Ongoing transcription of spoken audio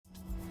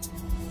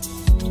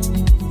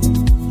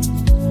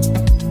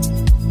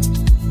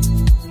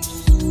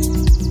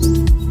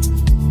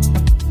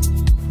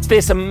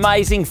This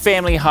amazing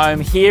family home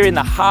here in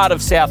the heart of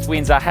South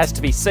Windsor has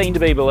to be seen to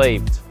be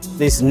believed.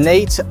 This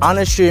neat,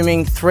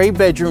 unassuming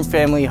 3-bedroom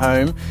family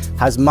home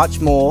has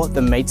much more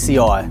than meets the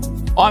eye.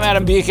 I'm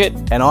Adam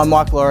Buchert. And I'm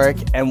Michael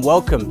Orehek, and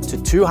welcome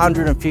to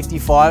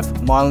 255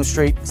 Mileham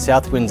Street,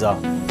 South Windsor.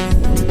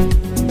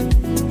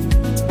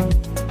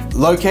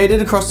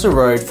 Located across the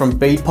road from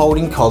Bede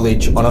Polding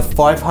College on a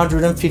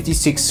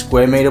 556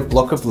 square metre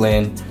block of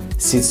land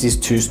sits this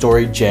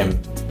 2-storey gem.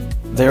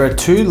 There are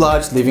 2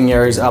 large living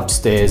areas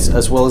upstairs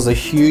as well as a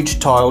huge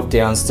tiled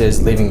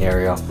downstairs living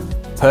area,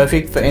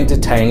 perfect for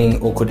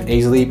entertaining or could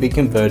easily be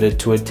converted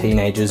to a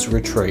teenager's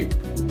retreat.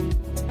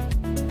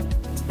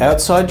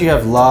 Outside you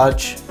have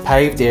large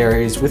paved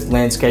areas with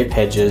landscape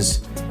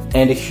hedges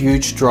and a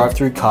huge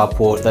drive-through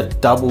carport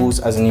that doubles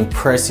as an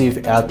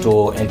impressive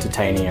outdoor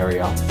entertaining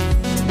area.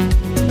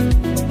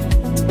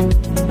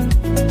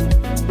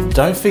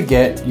 Don't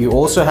forget, you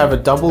also have a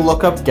double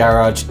lock-up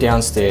garage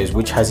downstairs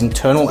which has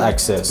internal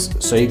access,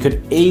 so you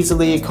could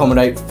easily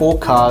accommodate 4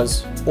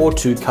 cars or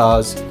 2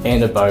 cars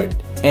and a boat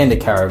and a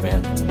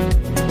caravan.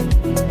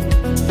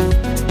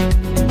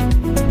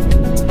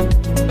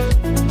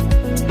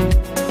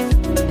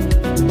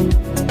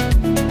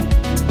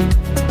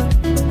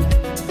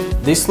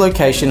 This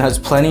location has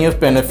plenty of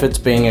benefits,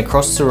 being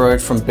across the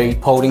road from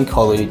Bede Polding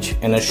College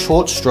and a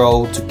short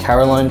stroll to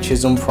Caroline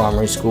Chisholm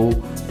Primary School,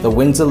 the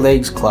Windsor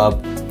Leagues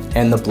Club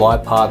and the Bly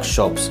Park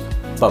shops,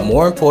 but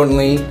more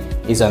importantly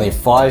is only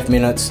 5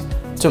 minutes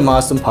to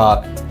Marsden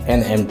Park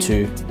and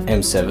M2,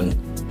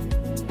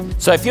 M7.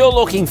 So if you're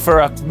looking for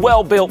a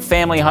well-built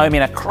family home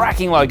in a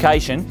cracking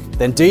location,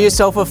 then do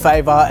yourself a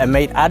favour and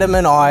meet Adam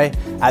and I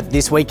at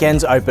this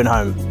weekend's open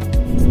home.